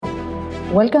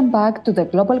Welcome back to the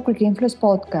Global Greek Influence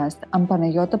podcast. I'm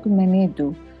Panayota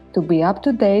Pimenidou. To be up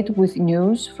to date with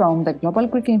news from the Global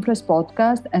Greek Influence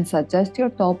podcast and suggest your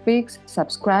topics,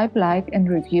 subscribe, like, and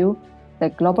review the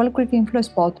Global Greek Influence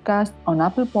podcast on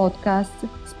Apple Podcasts,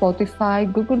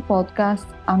 Spotify, Google Podcasts,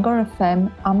 Anchor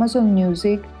FM, Amazon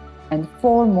Music, and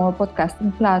 4 more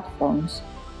podcasting platforms.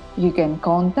 You can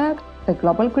contact the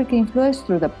Global Greek Influence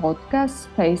through the podcast's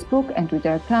Facebook and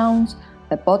Twitter accounts,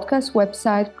 the podcast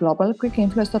website,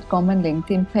 globalgreekinfluence.com, and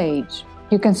LinkedIn page.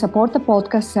 You can support the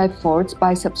podcast's efforts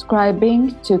by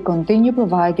subscribing to continue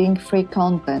providing free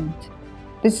content.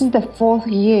 This is the 4th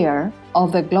year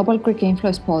of the Global Greek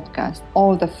Influence podcast,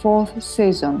 or the 4th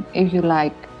season, if you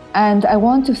like. And I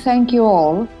want to thank you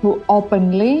all who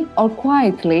openly or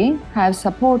quietly have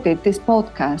supported this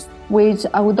podcast, which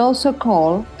I would also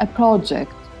call a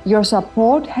project. Your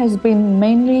support has been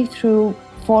mainly through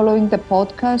following the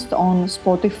podcast on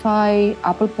Spotify,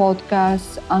 Apple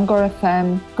Podcasts, Anchor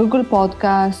FM, Google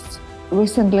Podcasts,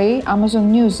 recently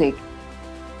Amazon Music.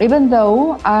 Even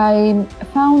though I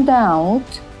found out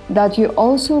that you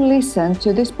also listen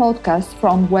to this podcast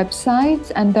from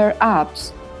websites and their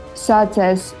apps, such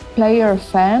as Player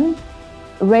FM,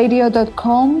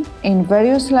 Radio.com in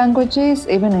various languages,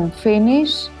 even in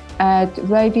Finnish, at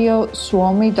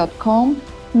radiosuomi.com,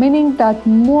 meaning that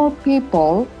more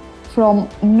people from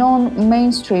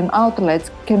non-mainstream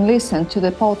outlets can listen to the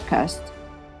podcast.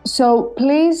 So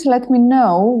please let me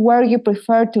know where you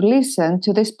prefer to listen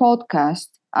to this podcast.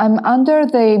 I'm under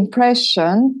the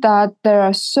impression that there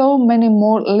are so many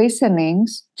more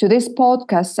listenings to this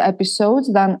podcast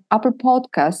episodes than Apple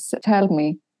Podcasts tell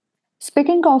me.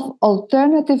 Speaking of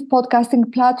alternative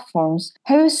podcasting platforms,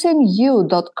 have you seen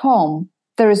you.com?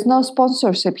 There is no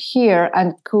sponsorship here,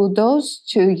 and kudos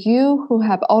to you who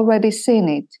have already seen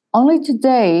it. Only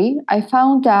today I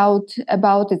found out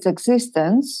about its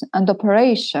existence and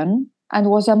operation and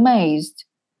was amazed.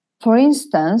 For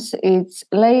instance, its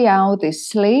layout is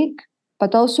sleek,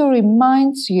 but also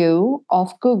reminds you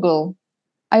of Google.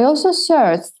 I also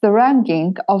searched the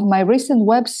ranking of my recent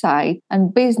website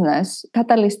and business,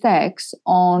 Catalyst X,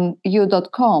 on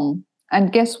you.com.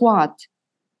 And guess what?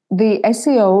 The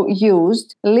SEO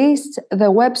used lists the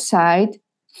website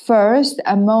first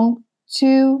among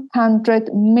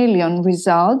 200 million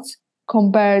results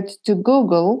compared to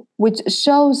Google, which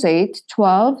shows it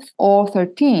 12th or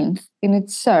 13th in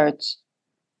its search.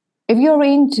 If you're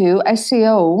into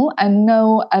SEO and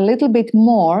know a little bit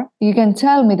more, you can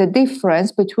tell me the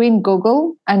difference between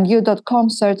Google and you.com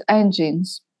search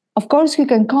engines. Of course, you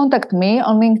can contact me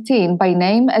on LinkedIn by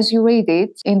name as you read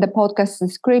it in the podcast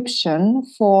description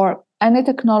for any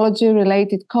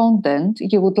technology-related content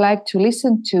you would like to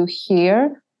listen to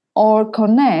here or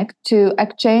connect to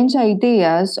exchange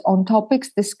ideas on topics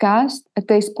discussed at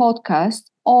this podcast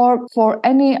or for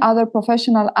any other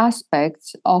professional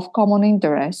aspects of common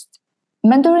interest.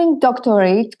 Mentoring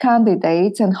doctorate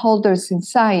candidates and holders in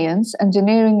science,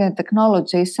 engineering, and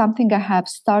technology is something I have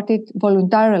started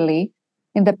voluntarily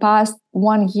in the past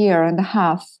 1 year and a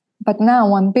half. But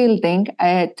now I'm building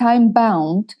a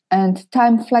time-bound and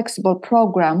time-flexible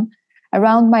program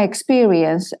around my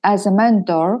experience as a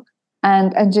mentor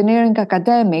and engineering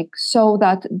academic so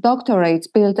that doctorates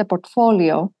build a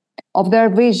portfolio of their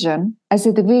vision as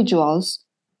individuals,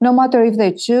 no matter if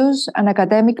they choose an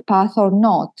academic path or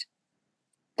not.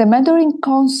 The mentoring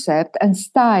concept and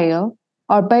style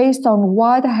are based on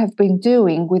what I have been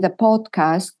doing with the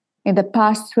podcast in the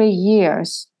past 3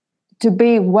 years, to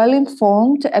be well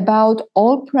informed about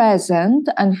all present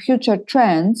and future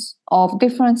trends of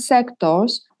different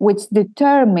sectors which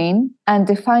determine and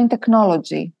define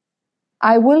technology.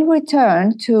 I will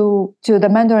return to the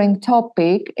mentoring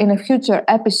topic in a future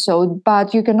episode,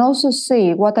 but you can also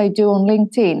see what I do on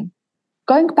LinkedIn.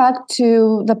 Going back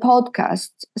to the podcast,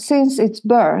 since its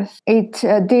birth, it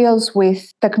deals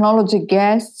with technology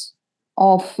guests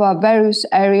of various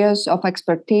areas of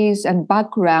expertise and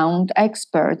background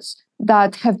experts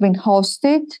that have been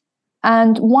hosted,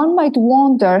 and one might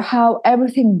wonder how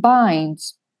everything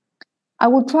binds. I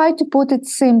will try to put it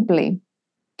simply.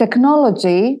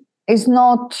 Technology is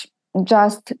not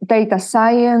just data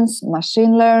science,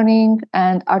 machine learning,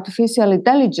 and artificial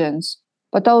intelligence,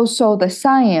 but also the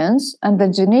science and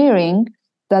engineering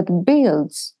that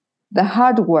builds the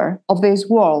hardware of this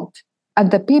world and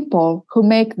the people who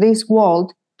make this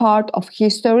world part of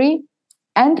history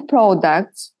and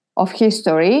products of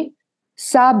history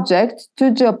subject to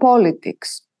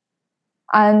geopolitics.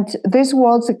 And this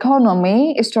world's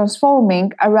economy is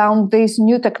transforming around this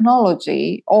new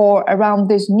technology or around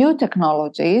these new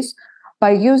technologies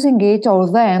by using it or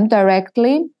them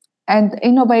directly and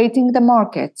innovating the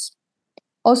markets.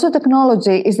 Also,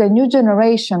 technology is the new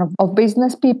generation of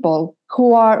business people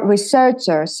who are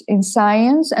researchers in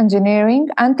science, engineering,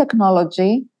 and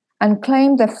technology and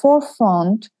claim the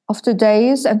forefront of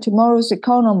today's and tomorrow's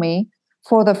economy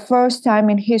for the first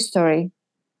time in history.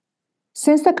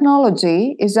 Since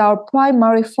technology is our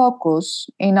primary focus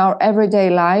in our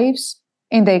everyday lives,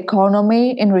 in the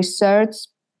economy, in research,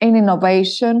 in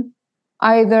innovation,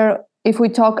 either if we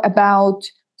talk about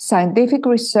scientific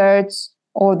research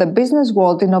or the business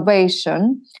world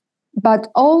innovation, but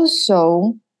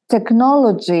also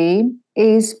technology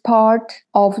is part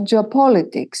of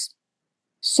geopolitics.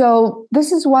 So,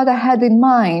 this is what I had in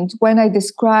mind when I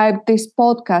described this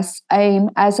podcast's aim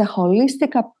as a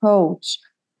holistic approach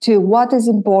to what is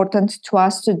important to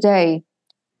us today.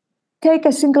 Take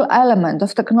a single element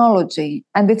of technology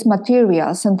and its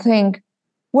materials and think,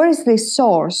 where is this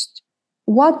sourced?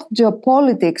 What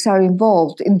geopolitics are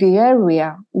involved in the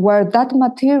area where that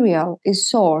material is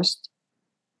sourced?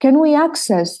 Can we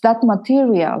access that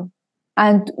material?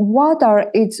 And what are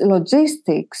its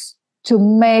logistics to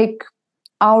make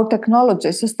our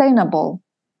technology sustainable?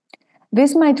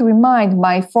 This might remind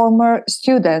my former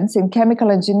students in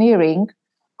chemical engineering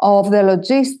of the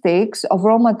logistics of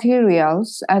raw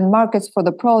materials and markets for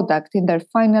the product in their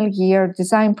final year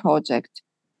design project.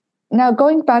 Now,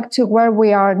 going back to where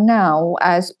we are now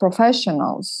as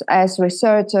professionals, as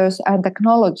researchers and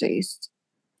technologists,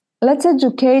 let's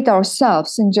educate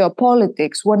ourselves in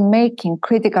geopolitics when making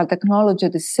critical technology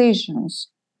decisions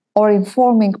or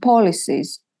informing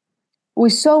policies. We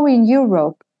saw in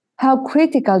Europe how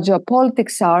critical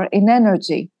geopolitics are in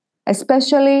energy,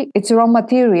 especially its raw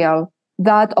material,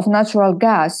 that of natural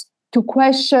gas, to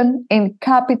question in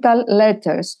capital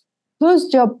letters whose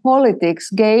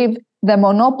geopolitics gave the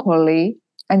monopoly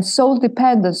and sole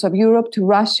dependence of Europe to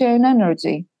Russia in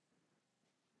energy.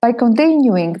 By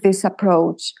continuing this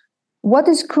approach, what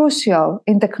is crucial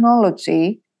in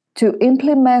technology to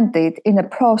implement it in a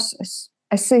process,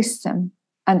 a system,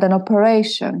 and an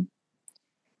operation?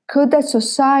 Could a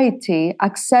society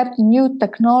accept new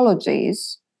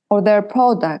technologies or their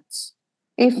products?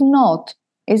 If not,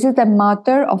 is it a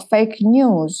matter of fake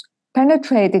news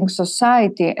penetrating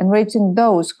society and reaching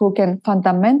those who can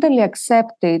fundamentally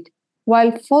accept it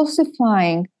while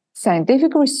falsifying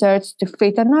scientific research to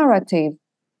fit a narrative?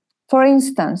 For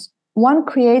instance, one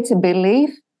creates a belief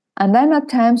and then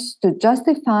attempts to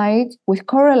justify it with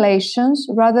correlations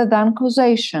rather than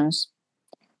causations.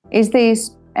 Is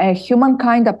this a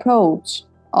humankind approach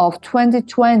of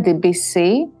 2020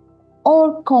 BC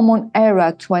or Common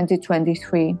Era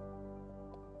 2023?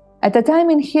 At a time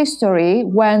in history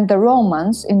when the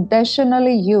Romans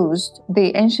intentionally used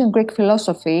the ancient Greek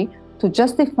philosophy to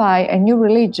justify a new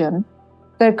religion,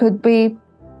 there could be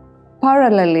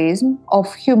parallelism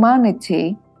of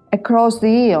humanity across the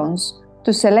eons to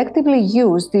selectively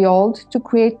use the old to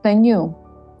create the new.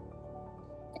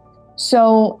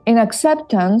 So, in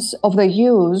acceptance of the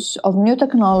use of new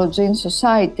technology in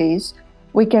societies,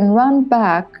 we can run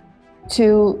back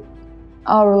to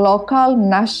our local,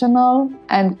 national,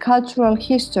 and cultural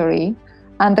history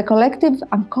and the collective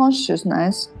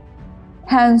unconsciousness,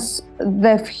 hence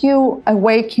the few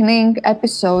awakening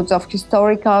episodes of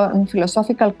historical and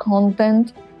philosophical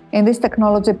content in this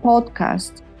technology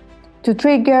podcast to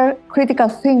trigger critical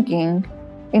thinking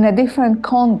in a different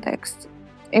context,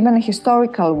 even a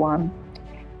historical one.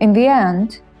 In the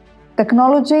end,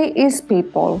 technology is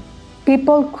people.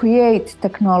 People create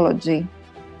technology.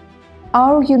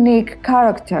 Our unique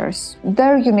characters,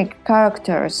 their unique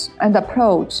characters and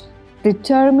approach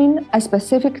determine a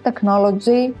specific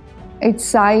technology, its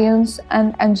science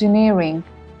and engineering.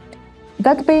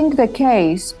 That being the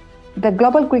case, the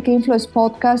Global Greek Influence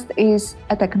podcast is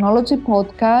a technology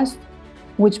podcast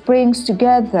which brings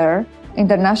together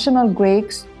international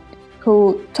Greeks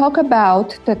who talk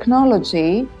about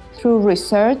technology through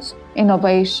research,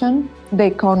 innovation, the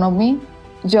economy,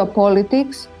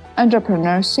 geopolitics,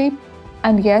 entrepreneurship,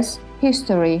 and yes,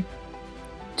 history,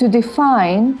 to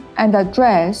define and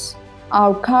address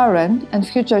our current and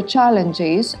future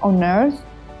challenges on Earth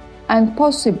and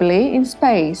possibly in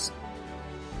space.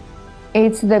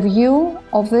 It's the view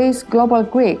of these global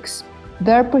Greeks,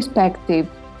 their perspective,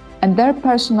 and their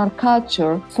personal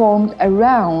culture formed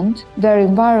around their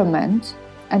environment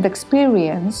and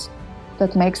experience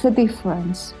that makes the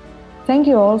difference. Thank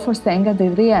you all for staying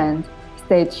until the end.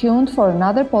 Stay tuned for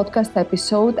another podcast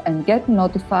episode and get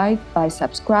notified by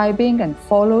subscribing and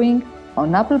following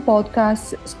on Apple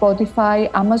Podcasts, Spotify,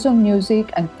 Amazon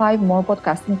Music, and 5 more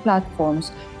podcasting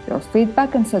platforms. Your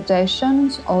feedback and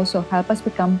suggestions also help us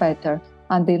become better.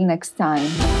 Until next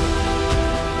time.